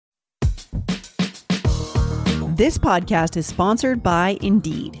This podcast is sponsored by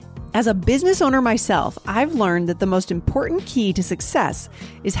Indeed. As a business owner myself, I've learned that the most important key to success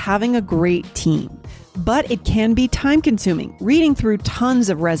is having a great team. But it can be time-consuming, reading through tons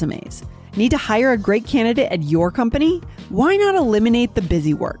of resumes. Need to hire a great candidate at your company? Why not eliminate the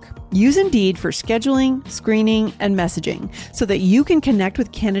busy work? Use Indeed for scheduling, screening, and messaging so that you can connect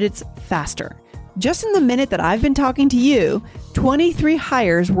with candidates faster. Just in the minute that I've been talking to you, 23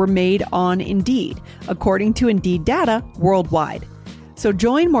 hires were made on Indeed, according to Indeed data worldwide. So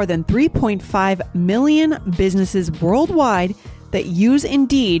join more than 3.5 million businesses worldwide that use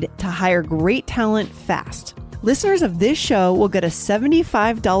Indeed to hire great talent fast. Listeners of this show will get a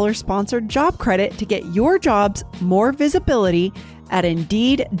 $75 sponsored job credit to get your jobs more visibility at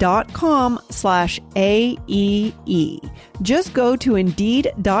Indeed.com/AEE. Just go to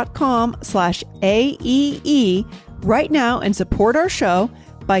Indeed.com/AEE right now and support our show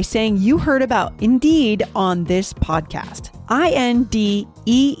by saying you heard about Indeed on this podcast.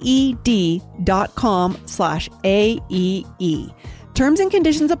 INDEED.com/AEE. Terms and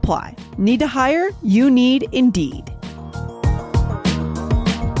conditions apply. Need to hire? You need Indeed.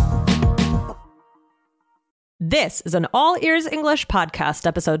 This is an All Ears English podcast,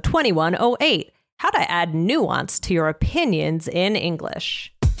 episode 2108, How to Add Nuance to Your Opinions in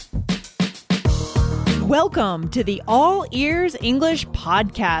English. Welcome to the All Ears English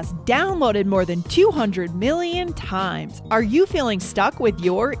podcast, downloaded more than 200 million times. Are you feeling stuck with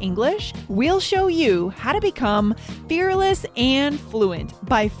your English? We'll show you how to become fearless and fluent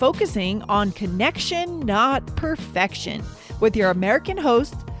by focusing on connection, not perfection, with your American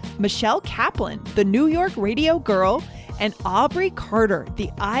host, Michelle Kaplan, the New York radio girl, and Aubrey Carter, the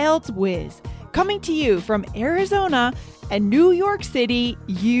IELTS whiz, coming to you from Arizona and New York City,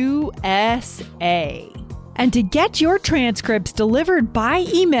 USA. And to get your transcripts delivered by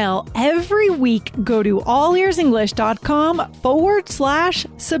email every week, go to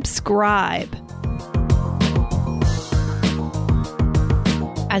allearsenglish.com/subscribe.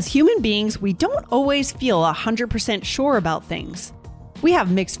 As human beings, we don't always feel 100% sure about things. We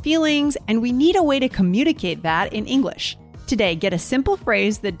have mixed feelings, and we need a way to communicate that in English. Today, get a simple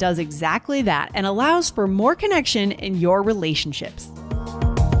phrase that does exactly that and allows for more connection in your relationships.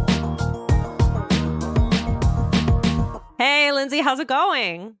 Hey, Lindsay, how's it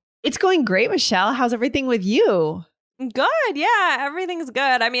going? It's going great, Michelle. How's everything with you? Good. Yeah, everything's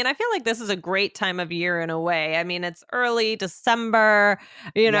good. I mean, I feel like this is a great time of year in a way. I mean, it's early December,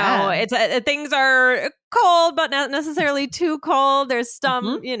 it's things are cold, but not necessarily too cold. There's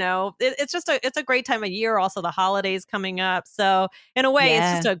some, it's a great time of year. Also, the holidays coming up. So in a way,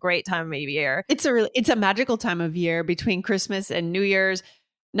 it's just a great time of year. It's a magical time of year between Christmas and New Year's.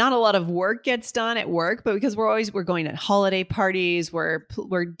 Not a lot of work gets done at work, but because we're going to holiday parties, we're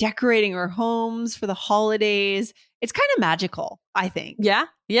decorating our homes for the holidays. It's kind of magical, I think. Yeah,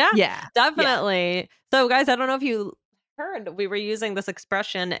 definitely. Yeah. So guys, I don't know if you heard, we were using this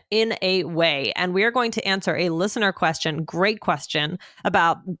expression in a way, and we are going to answer a listener question, great question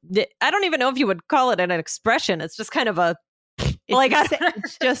about, I don't even know if you would call it an expression. It's just kind of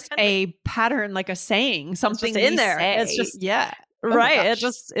it's just a pattern, like a saying, something in there. Say. It's just, Oh right. It's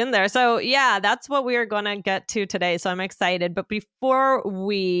just in there. So yeah, that's what we are going to get to today. So I'm excited. But before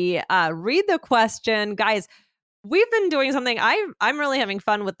we read the question, guys, we've been doing something. I'm really having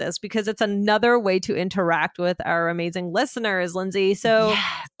fun with this because it's another way to interact with our amazing listeners, Lindsay. So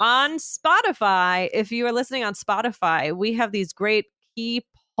on Spotify, if you are listening on Spotify, we have these great key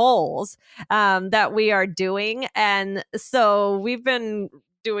polls that we are doing. And so we've been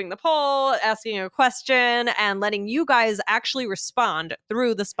doing the poll, asking a question, and letting you guys actually respond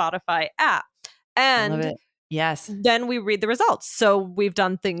through the Spotify app. And I love it. Yes. Then we read the results. So we've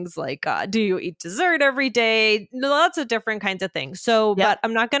done things like, do you eat dessert every day? Lots of different kinds of things. So, but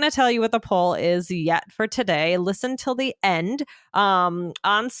I'm not going to tell you what the poll is yet for today. Listen till the end. On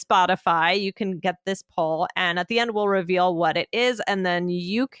Spotify, you can get this poll. And at the end, we'll reveal what it is. And then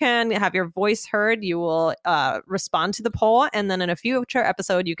you can have your voice heard. You will respond to the poll. And then in a future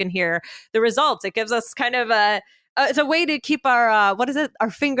episode, you can hear the results. It gives us kind of it's a way to keep our, our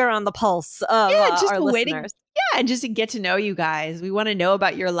finger on the pulse of our listeners. And just to get to know you guys. We want to know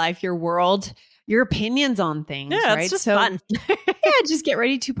about your life, your world, your opinions on things. Yeah, right? It's just fun. Just get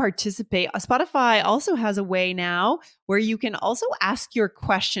ready to participate. Spotify also has a way now where you can also ask your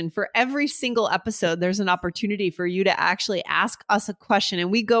question. For every single episode, there's an opportunity for you to actually ask us a question. And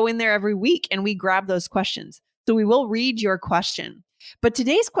we go in there every week and we grab those questions. So we will read your question. But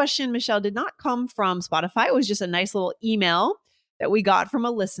today's question, Michelle, did not come from Spotify. It was just a nice little email that we got from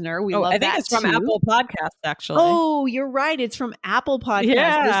a listener. We love that. I think it's from Apple Podcasts, actually. Oh, you're right. It's from Apple Podcasts.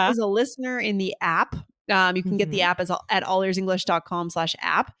 Yeah. This is a listener in the app. You can get the app at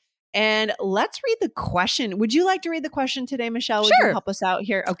allearsenglish.com/app. And let's read the question. Would you like to read the question today, Michelle? Would you Sure. help us out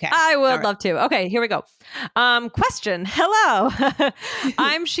here? Okay. I would love to. Okay, here we go. Question. Hello.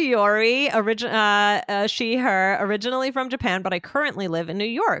 I'm Shiori, she, her, originally from Japan, but I currently live in New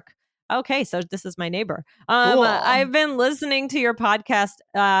York. Okay, so this is my neighbor. Cool. I've been listening to your podcast.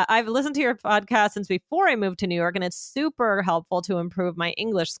 I've listened to your podcast since before I moved to New York, and it's super helpful to improve my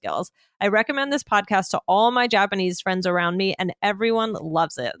English skills. I recommend this podcast to all my Japanese friends around me, and everyone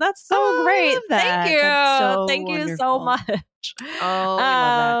loves it. That's so great. Thank you. Thank you so much. Oh,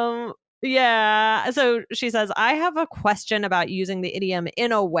 I love that. Yeah. So she says, I have a question about using the idiom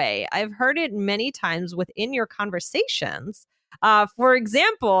in a way. I've heard it many times within your conversations. For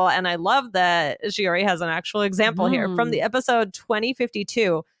example, and I love that Shiori has an actual example here from the episode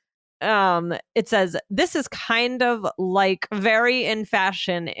 2052. It says, this is kind of like very in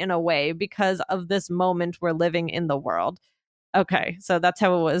fashion in a way because of this moment we're living in the world. Okay, so that's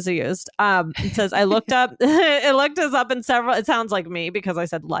how it was used. It says, I looked up, it looked us up in several, it sounds like me because I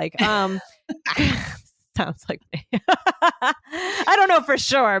said like, sounds like me. I don't know for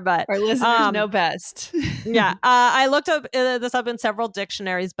sure, but our listeners know best. Yeah, I looked up this up in several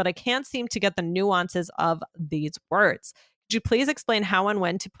dictionaries, but I can't seem to get the nuances of these words. Could you please explain how and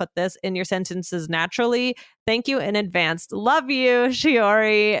when to put this in your sentences naturally? Thank you in advance. Love you,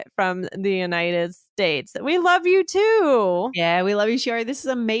 Shiori from the United States. We love you too. Yeah, we love you, Shiori. This is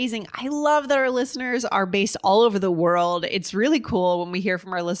amazing. I love that our listeners are based all over the world. It's really cool when we hear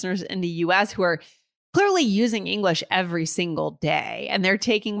from our listeners in the US who are clearly using English every single day. And they're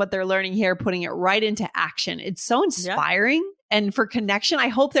taking what they're learning here, putting it right into action. It's so inspiring. Yeah. And for connection, I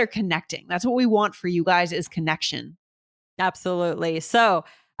hope they're connecting. That's what we want for you guys is connection. Absolutely. So,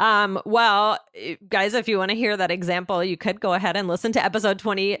 well, guys, if you want to hear that example, you could go ahead and listen to episode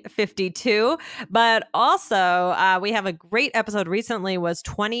 2052. But also, we have a great episode recently was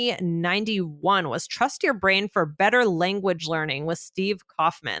 2091 was Trust Your Brain for Better Language Learning with Steve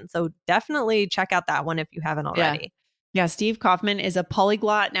Kaufman. So definitely check out that one if you haven't already. Yeah, Steve Kaufman is a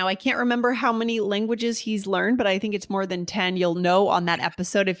polyglot. Now, I can't remember how many languages he's learned, but I think it's more than 10. You'll know on that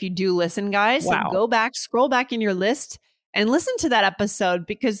episode if you do listen, guys. Wow. So go back, scroll back in your list and listen to that episode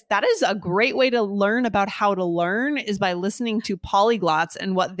because that is a great way to learn about how to learn is by listening to polyglots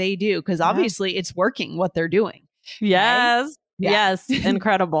and what they do because obviously it's working what they're doing. Yes. Right? Yes.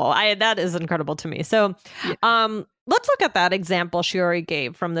 Incredible. That is incredible to me. So let's look at that example Shiori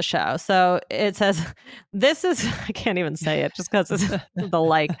gave from the show. So it says, this is, I can't even say it just because it's the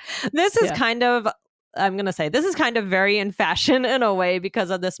like. This is kind of, I'm going to say this is kind of very in fashion in a way because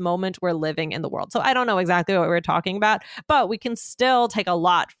of this moment we're living in the world. So I don't know exactly what we're talking about, but we can still take a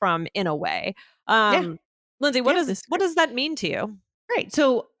lot from in a way. Lindsay, what does that mean to you? Right.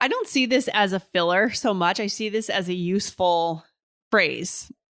 So I don't see this as a filler so much. I see this as a useful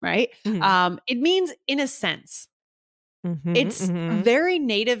phrase, right? Mm-hmm. It means in a sense. It's very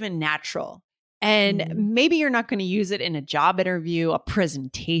native and natural. And maybe you're not going to use it in a job interview, a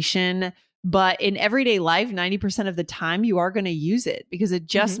presentation, but in everyday life, 90% of the time you are going to use it because it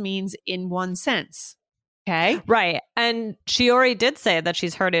just means in one sense. Okay. Right. And Shiori did say that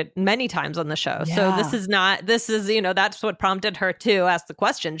she's heard it many times on the show. Yeah. So this is, that's what prompted her to ask the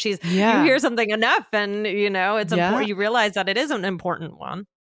question. You hear something enough and, it's important. You realize that it is an important one.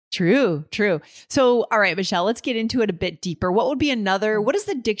 True. So, all right, Michelle, let's get into it a bit deeper. What would be what does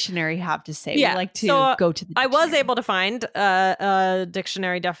the dictionary have to say? Yeah. We like to go to the dictionary. I was able to find a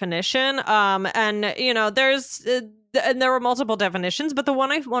dictionary definition. And there were multiple definitions, but the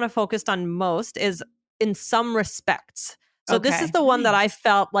one I want to focus on most is in some respects. So this is the one that I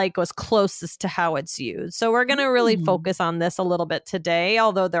felt like was closest to how it's used. So we're going to really focus on this a little bit today,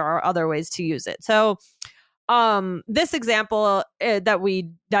 although there are other ways to use it. So this example that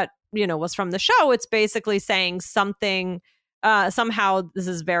was from the show, it's basically saying something, somehow this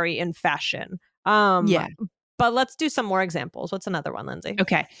is very in fashion. But let's do some more examples. What's another one, Lindsay?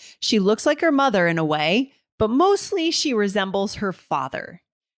 Okay. She looks like her mother in a way, but mostly she resembles her father.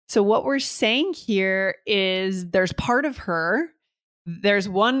 So what we're saying here is there's part of her. There's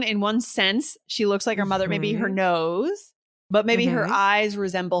in one sense, she looks like her mother, maybe her nose, but maybe her eyes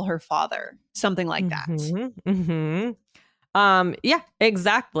resemble her father, something like that. Yeah,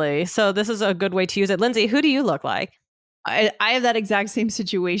 exactly. So this is a good way to use it. Lindsay, who do you look like? I have that exact same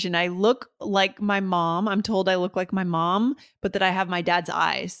situation. I look like my mom. I'm told I look like my mom, but that I have my dad's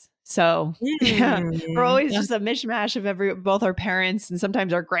eyes. So we're always just a mishmash of both our parents and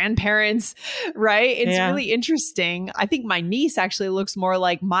sometimes our grandparents, right? It's really interesting. I think my niece actually looks more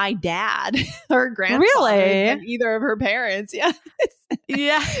like my dad or grandfather than either of her parents.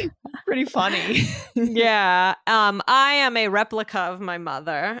 Yeah. pretty funny. Yeah. I am a replica of my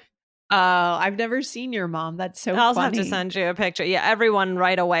mother. Oh, I've never seen your mom. That's so I'll funny. have to send you a picture. Yeah, everyone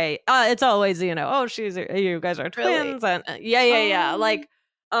right away. It's always, oh, you guys are Really? twins, and yeah. Oh, Like,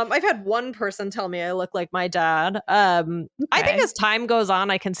 I've had one person tell me I look like my dad. I think okay. as time goes on,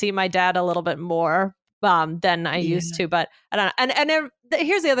 I can see my dad a little bit more than I used Yeah. to. But I don't know.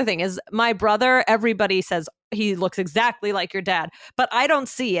 Here's the other thing: is my brother. Everybody says he looks exactly like your dad, but I don't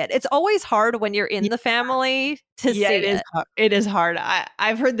see it. It's always hard when you're in the family to Yeah, it see is it. hard. It is hard.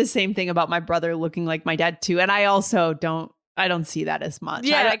 I've heard the same thing about my brother looking like my dad too, and I also don't see that as much.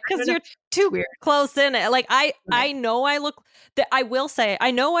 Yeah, I because don't know. you're It's too weird. close in it. Like I Right. know I look. That I will say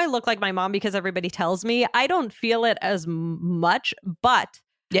I know I look like my mom because everybody tells me. I don't feel it as much, but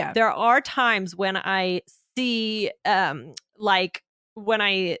Yeah. there are times when I see, like when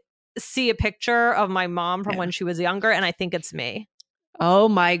I see a picture of my mom from Yeah. when she was younger, and I think it's me. Oh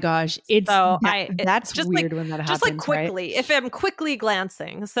my gosh. So That's just weird when that just like happens, right? quickly, if I'm quickly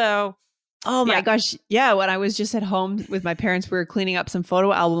glancing. So Oh my yeah. gosh. Yeah, when I was just at home with my parents, we were cleaning up some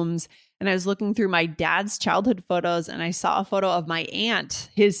photo albums and I was looking through my dad's childhood photos and I saw a photo of my aunt,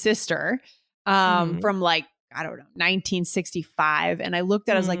 his sister, Mhm. from like, I don't know, 1965. And I looked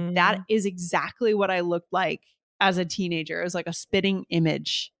at it, I was like, that Mm. is exactly what I looked like as a teenager. It was like a spitting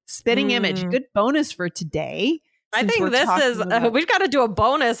image. Spitting image. Mm. Good bonus for today, I since we're think this is talking about we've got to do a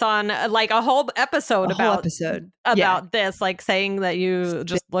bonus on like a whole a episode whole episode. Yeah. about this, like saying that you Spitting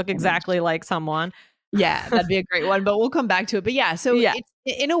just look image. exactly like someone. Yeah, that'd be a great one, but we'll come back to it. But yeah, so Yeah. it's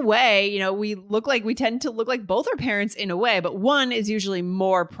in a way, we tend to look like both our parents in a way, but one is usually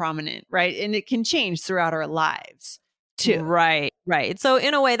more prominent, right? And it can change throughout our lives too. Right. So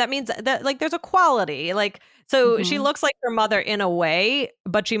in a way that means that like there's a quality. Like so she Mhm. looks like her mother in a way,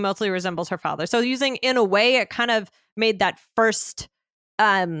 but she mostly resembles her father. So using in a way, it kind of made that first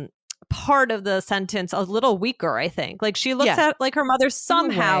um part of the sentence a little weaker, I think. Like she looks Yeah, at like her mother in a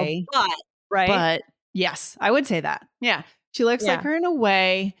somehow, way, but right? but yes, I would say that. Yeah, she looks like Yeah. her in a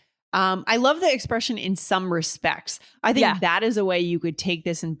way. I love the expression in some respects. I Yeah. think that is a way you could take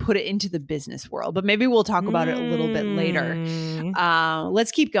this and put it into the business world, but maybe we'll talk about it a little bit later. Mm.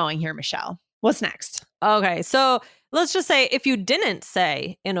 Let's keep going here, Michelle. What's next? Okay, so let's just say if you didn't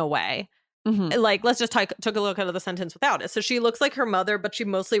say in a way, Mhm. like let's just took a look at the sentence without it. So she looks like her mother, but she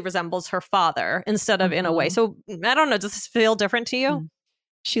mostly resembles her father instead of in a way. Mhm. So I don't know. Does this feel different to you? Mm.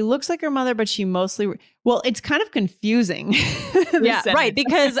 She looks like her mother, but she mostly well, it's kind of confusing. This Yeah, right.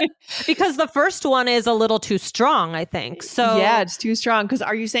 sentence. Because the first one is a little too strong, I think. Yeah, So it's too strong. Because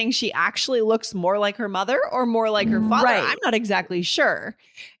are you saying she actually looks more like her mother or more like her father? I'm right, not exactly sure.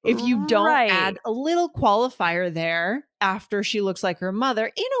 If you don't right. add a little qualifier there after she looks like her mother,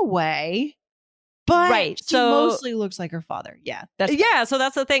 in a way, but Right. she So mostly looks like her father. Yeah, that's fair. yeah, so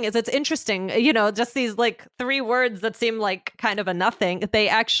that's the thing is it's interesting, just these like three words that seem like kind of a nothing, they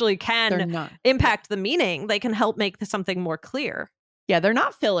actually They're can not. Yeah. impact the meaning. They can help make something more clear. Yeah, they're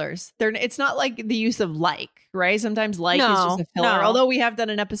not fillers. It's not like the use of like, right? Sometimes like is just No, a filler. no. Although we have done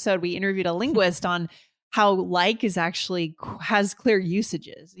an episode, we interviewed a linguist on how like is actually has clear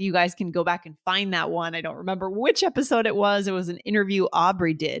usages. You guys can go back and find that one. I don't remember which episode it was. It was an interview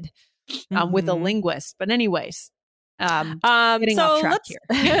Aubrey did with a Mhm. linguist. But anyways, getting off So track let's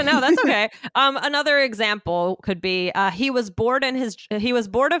here. no, that's okay. Another example could be he was bored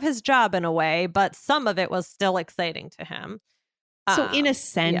of his job in a way, but some of it was still exciting to him. So in a Yeah.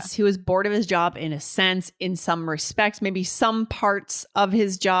 sense, he was bored of his job in a sense, in some respects, maybe some parts of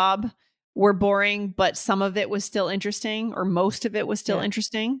his job were boring, but some of it was still interesting or most of it was still Yeah.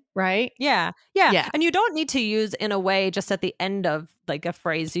 interesting, right? Yeah. Yeah. Yeah. And you don't need to use in a way just at the end of like a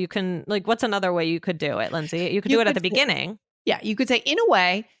phrase. You can like what's another way you could do it, Lindsay? You could You do it at could the beginning. Yeah, you could say in a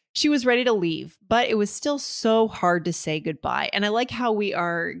way she was ready to leave, but it was still so hard to say goodbye. And I like how we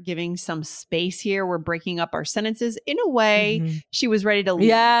are giving some space here. We're breaking up our sentences. In a way, Mhm. she was ready to leave,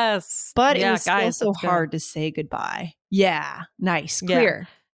 Yes. but it Yeah, was still guys, so that's good. hard to say goodbye. Yeah, nice, Yeah. clear.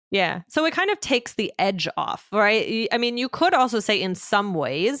 Yeah. So it kind of takes the edge off, right? I mean, you could also say in some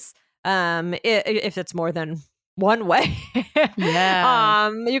ways, if it's more than one way. Yeah.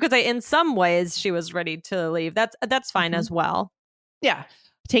 You could say in some ways she was ready to leave. That's fine Mhm. as well. Yeah.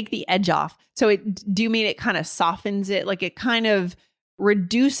 Take the edge off. So do you mean it kind of softens it? Like it kind of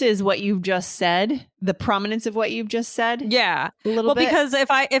reduces what you've just said, the prominence of what you've just said Yeah. a little Well, bit? because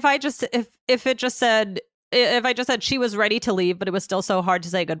if it just said if I just said she was ready to leave, but it was still so hard to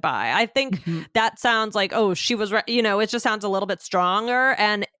say goodbye, I think Mhm. that sounds like, oh, she was, it just sounds a little bit stronger,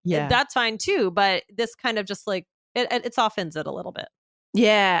 and Yeah. that's fine too. But this kind of just like it softens it a little bit.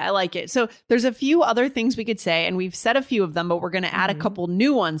 Yeah, I like it. So there's a few other things we could say, and we've said a few of them, but we're going to add a Mhm. couple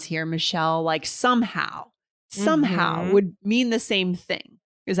new ones here, Michelle, like somehow. Somehow Mhm. would mean the same thing.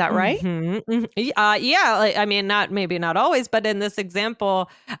 Is that right? Mhm. Mhm. Yeah, like, I mean, not always, but in this example,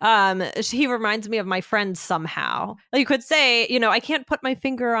 he reminds me of my friend somehow. Like, you could say, I can't put my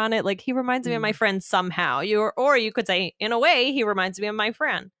finger on it. Like, he reminds me of my Mm. friend somehow. Or you could say, in a way, he reminds me of my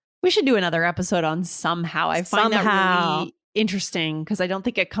friend. We should do another episode on somehow. I find that Somehow. really interesting because I don't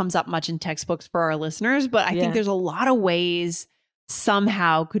think it comes up much in textbooks for our listeners, but I think Yeah. there's a lot of ways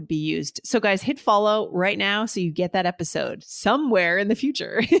somehow could be used. So, guys, hit follow right now so you get that episode somewhere in the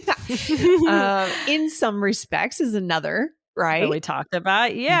future. In some respects, is another, That right? we talked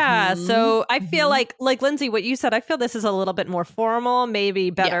about. Yeah. Mhm, So I feel mhm. like Lindsay, what you said, I feel this is a little bit more formal, maybe Yeah.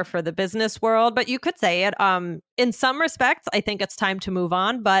 better for the business world, but you could say it. In some respects, I think it's time to move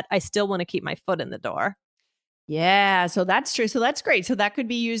on, but I still want to keep my foot in the door. Yeah, so that's true. So that's great. So that could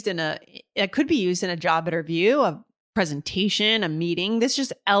be used it could be used in a job interview, a presentation, a meeting. This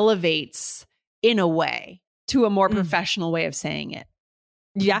just elevates in a way to a more Mm. professional way of saying it.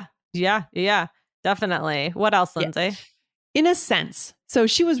 Yeah. Yeah. Yeah. Definitely. What else, Yeah. Lindsay? In a sense. So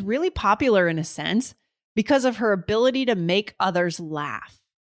she was really popular in a sense because of her ability to make others laugh.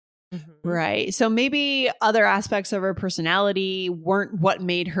 Mhm. Right. So maybe other aspects of her personality weren't what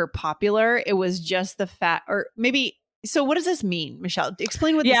made her popular. It was just the fact, or maybe. So, what does this mean, Michelle?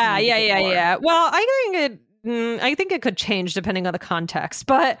 Explain what this Yeah. means a Yeah. bit Yeah. more. Yeah. Well, I think it could change depending on the context,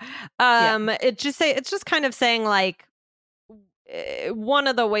 but Yeah. it's just kind of saying like one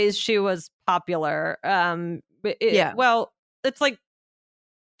of the ways she was popular. Yeah. Well, it's like,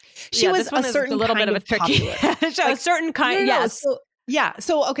 She yeah, was this a one is a certain little bit kind of a of tricky, popular. a Like, certain no, kind. no, no. Yes. So, yeah.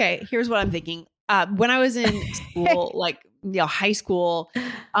 So, okay, here's what I'm thinking. When I was in school, like, high school,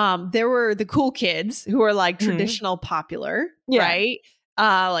 there were the cool kids who were like Mhm. traditional popular, Yeah. right?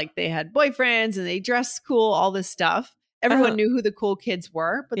 Like they had boyfriends and they dressed cool, all this stuff. Everyone Uh-huh. knew who the cool kids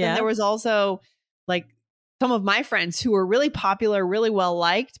were. But then there Yeah. was also like some of my friends who were really popular, really well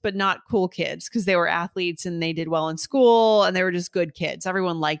liked, but not cool kids because they were athletes and they did well in school and they were just good kids.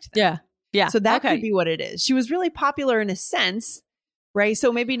 Everyone liked them. Yeah. Yeah. So that could Okay. be what it is. She was really popular in a sense, right?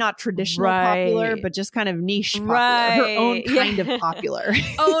 So maybe not traditional popular, Right. but just kind of niche popular, her own Right. kind of Yeah. popular.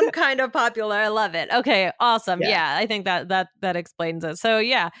 Own kind of popular. I love it. Okay. Awesome. Yeah. Yeah. I think that explains it. So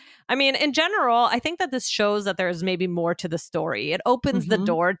yeah. I mean, in general, I think that this shows that there's maybe more to the story. It opens the Hmm.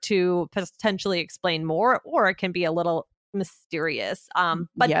 door to potentially explain more, or it can be a little mysterious.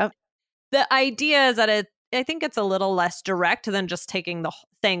 But Yep. the idea is that I think it's a little less direct than just saying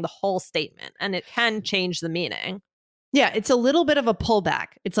the whole statement, and it can change the meaning. Yeah. It's a little bit of a pullback.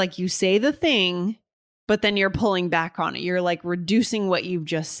 It's like you say the thing, but then you're pulling back on it. You're like reducing what you've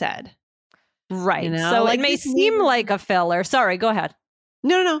just said. Right. So it Like may this seem like neighborhood. a filler. Sorry, go ahead.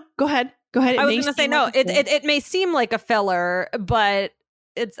 No, no, no. Go ahead. Go ahead. It I was may going to say seem like no. a It, filler. it it may seem like a filler, but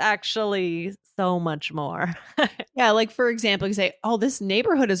it's actually so much more. Yeah, like for example, you say, "Oh, this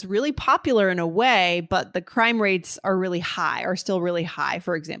neighborhood is really popular in a way, but the crime rates are really high, are still really high."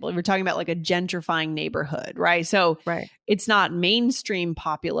 For example, if we're talking about like a gentrifying neighborhood, right? So Right. it's not mainstream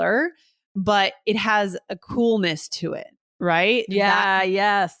popular, but it has a coolness to it, right? Yeah.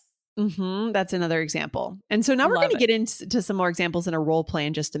 Yes. That's another example. And so now we're going Love to it. get into some more examples in a role play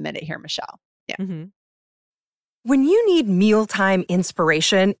in just a minute here, Michelle. Yeah. Hmm. When you need mealtime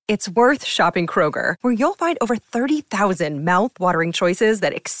inspiration, it's worth shopping Kroger, where you'll find over 30,000 mouthwatering choices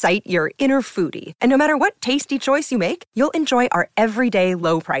that excite your inner foodie. And no matter what tasty choice you make, you'll enjoy our everyday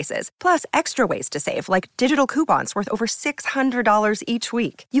low prices, plus extra ways to save, like digital coupons worth over $600 each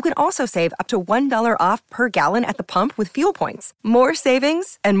week. You can also save up to $1 off per gallon at the pump with fuel points. More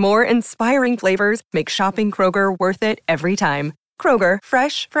savings and more inspiring flavors make shopping Kroger worth it every time. Kroger,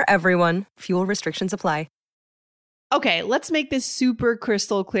 fresh for everyone. Fuel restrictions apply. Okay, let's make this super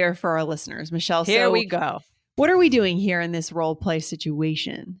crystal clear for our listeners, Michelle. Here So we go. what are we doing here in this role play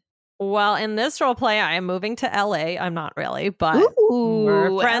situation? Well, in this role play, I am moving to LA. I'm not really, but we're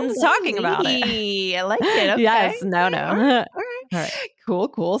Ooh, friends talking about it. LA. I like it. Okay. Yes. No. Okay, No. all right. All All right. right. Cool,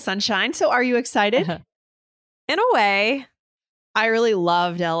 cool. Sunshine. So are you excited? In a way. I really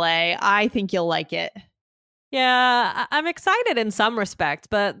loved LA. I think you'll like it. Yeah, I'm excited in some respect,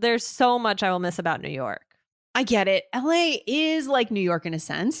 but there's so much I will miss about New York. I get it. LA is like New York in a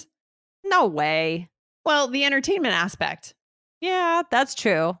sense. No way. Well, the entertainment aspect. Yeah, that's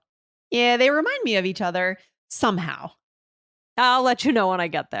true. Yeah, they remind me of each other somehow. I'll let you know when I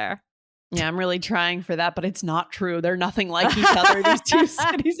get there. Yeah, I'm really trying for that, but it's not true. They're nothing like each other. These two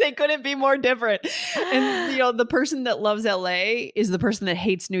cities, they couldn't be more different. And, the person that loves LA is the person that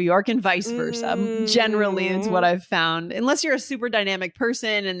hates New York and vice versa. Generally, it's what I've found. Unless you're a super dynamic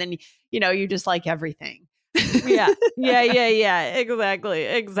person and then, you just like everything. Yeah. Exactly.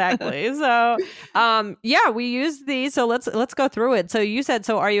 So, we use these. So let's go through it. So you said,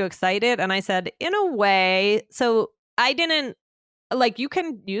 so are you excited? And I said, in a way. So I didn't you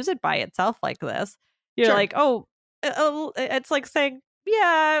can use it by itself like this. You're Sure. like, it's like saying,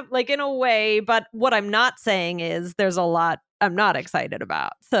 yeah, like in a way. But what I'm not saying is there's a lot I'm not excited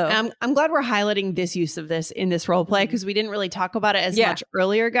about. So I'm glad we're highlighting this use of this in this role play because we didn't really talk about it as much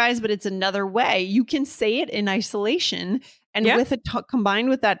earlier, guys, but it's another way. You can say it in isolation and with combined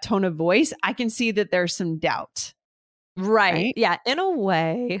with that tone of voice, I can see that there's some doubt. Right. Yeah. In a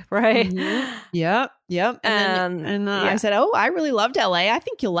way. Right. Mm-hmm. Yep. And then I said, oh, I really loved LA. I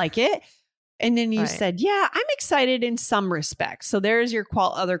think you'll like it. And then you said, yeah, I'm excited in some respects. So there's your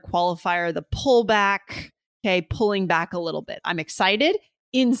other qualifier, the pullback. Okay, pulling back a little bit. I'm excited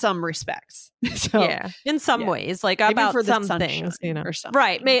in some respects. So, in some ways, like maybe about some things, or something.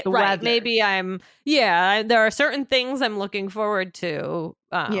 Right. Maybe there are certain things I'm looking forward to.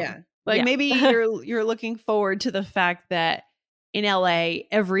 Maybe you're looking forward to the fact that in LA,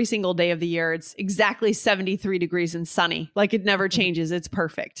 every single day of the year, it's exactly 73 degrees and sunny. Like it never changes. It's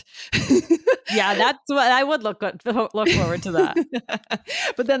perfect. Yeah, that's what I would look forward to that.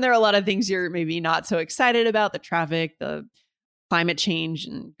 But then there are a lot of things you're maybe not so excited about, the traffic, the climate change,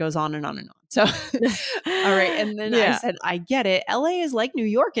 and goes on and on and on. So, all right. And then I said, I get it. LA is like New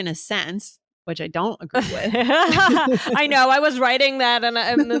York in a sense, which I don't agree with. I know. I was writing that and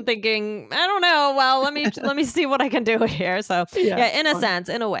I'm thinking, I don't know. Well, let me see what I can do here. So in a sense,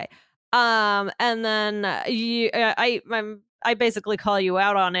 in a way. And then I basically call you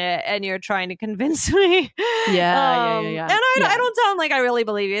out on it and you're trying to convince me. And I don't sound like I really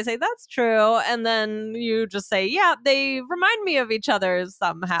believe you. I say, that's true. And then you just say, yeah, they remind me of each other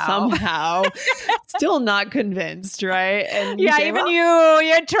somehow. Still not convinced, right? And you're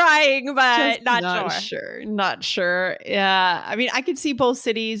trying, but not sure. Not sure. Yeah. I mean, I could see both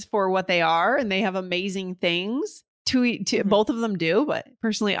cities for what they are and they have amazing things. Both of them do, but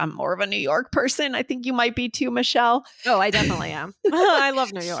personally, I'm more of a New York person. I think you might be too, Michelle. Oh, I definitely am. I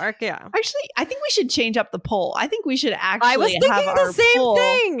love New York. Yeah. Actually, I think we should change up the poll. I think we should actually I was thinking have the same poll.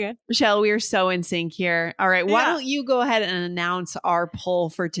 thing. Michelle, we are so in sync here. All right. Why don't you go ahead and announce our poll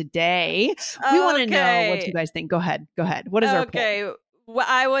for today? We want to know what you guys think. Go ahead. What is our poll? Okay. Well,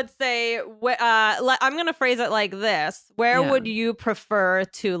 I would say, I'm going to phrase it like this. Where would you prefer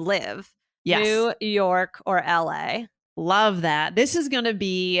to live? Yes. New York or LA? Love that. This is going to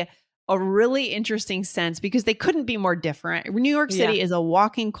be a really interesting sense because they couldn't be more different. New York City is a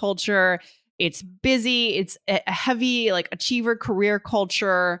walking culture. It's busy. It's a heavy achiever career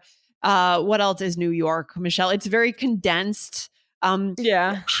culture. What else is New York, Michelle? It's very condensed.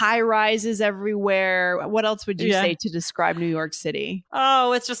 High rises everywhere. What else would you say to describe New York City?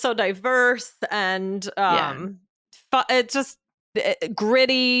 Oh, it's just so diverse and it's just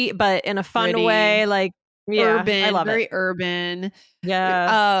gritty, but in a fun way. Urban, I love very it. Urban.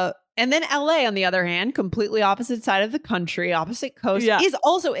 Yeah. And then LA, on the other hand, completely opposite side of the country, opposite coast, is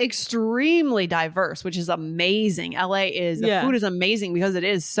also extremely diverse, which is amazing. LA the food is amazing because it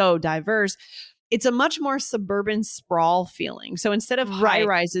is so diverse. It's a much more suburban sprawl feeling. So instead of high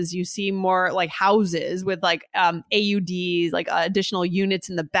rises, you see more like houses with AUDs, additional units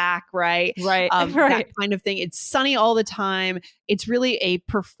in the back, right? That kind of thing. It's sunny all the time. It's really a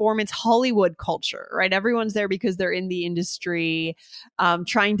performance Hollywood culture, right? Everyone's there because they're in the industry,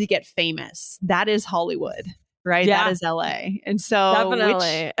 trying to get famous. That is Hollywood. Right. Yeah. That is LA. And so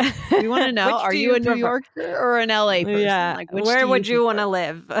definitely we want to know, are you a New Yorker or an LA person? Yeah. Where would you want to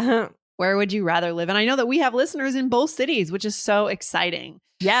live? Where would you rather live? And I know that we have listeners in both cities, which is so exciting.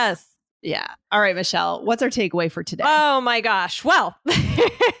 Yes. Yeah. All right, Michelle, what's our takeaway for today? Oh my gosh. Well,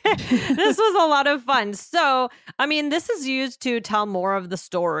 this was a lot of fun. So, I mean, this is used to tell more of the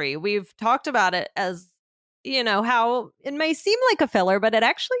story. We've talked about it as, how it may seem like a filler, but it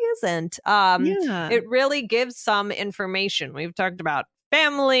actually isn't. It really gives some information. We've talked about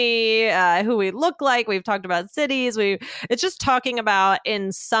family, who we look like. We've talked about cities. It's just talking about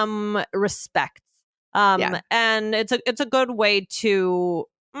in some respects. And it's a good way to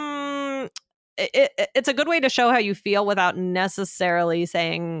it's a good way to show how you feel without necessarily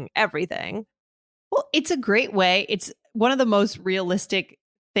saying everything. Well, it's a great way. It's one of the most realistic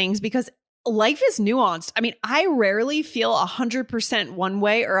things because life is nuanced. I mean, I rarely feel 100% one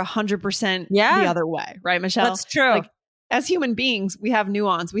way or 100% the other way. Right, Michelle? That's true. As human beings, we have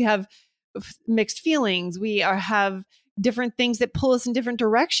nuance. We have mixed feelings. We have different things that pull us in different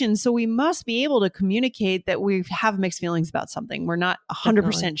directions. So we must be able to communicate that we have mixed feelings about something. We're not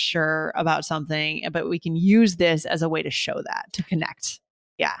 100% sure about something, but we can use this as a way to show that, to connect.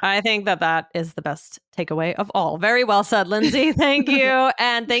 Yeah. I think that is the best takeaway of all. Very well said, Lindsay. Thank you.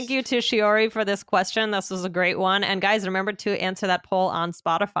 And thank you to Shiori for this question. This was a great one. And guys, remember to answer that poll on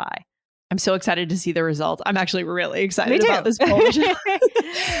Spotify. I'm so excited to see the results. I'm actually really excited about this poll.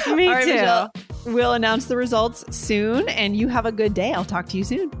 Me all right, too. Michelle, we'll announce the results soon, and you have a good day. I'll talk to you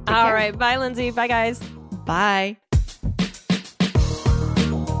soon. Take all care. right. Bye, Lindsay. Bye, guys. Bye.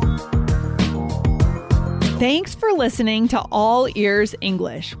 Thanks for listening to All Ears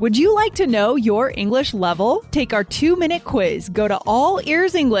English. Would you like to know your English level? Take our 2-minute quiz. Go to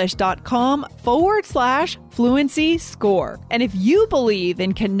allearsenglish.com/fluency score. And if you believe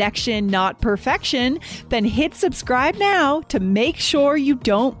in connection, not perfection, then hit subscribe now to make sure you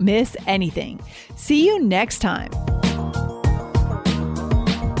don't miss anything. See you next time.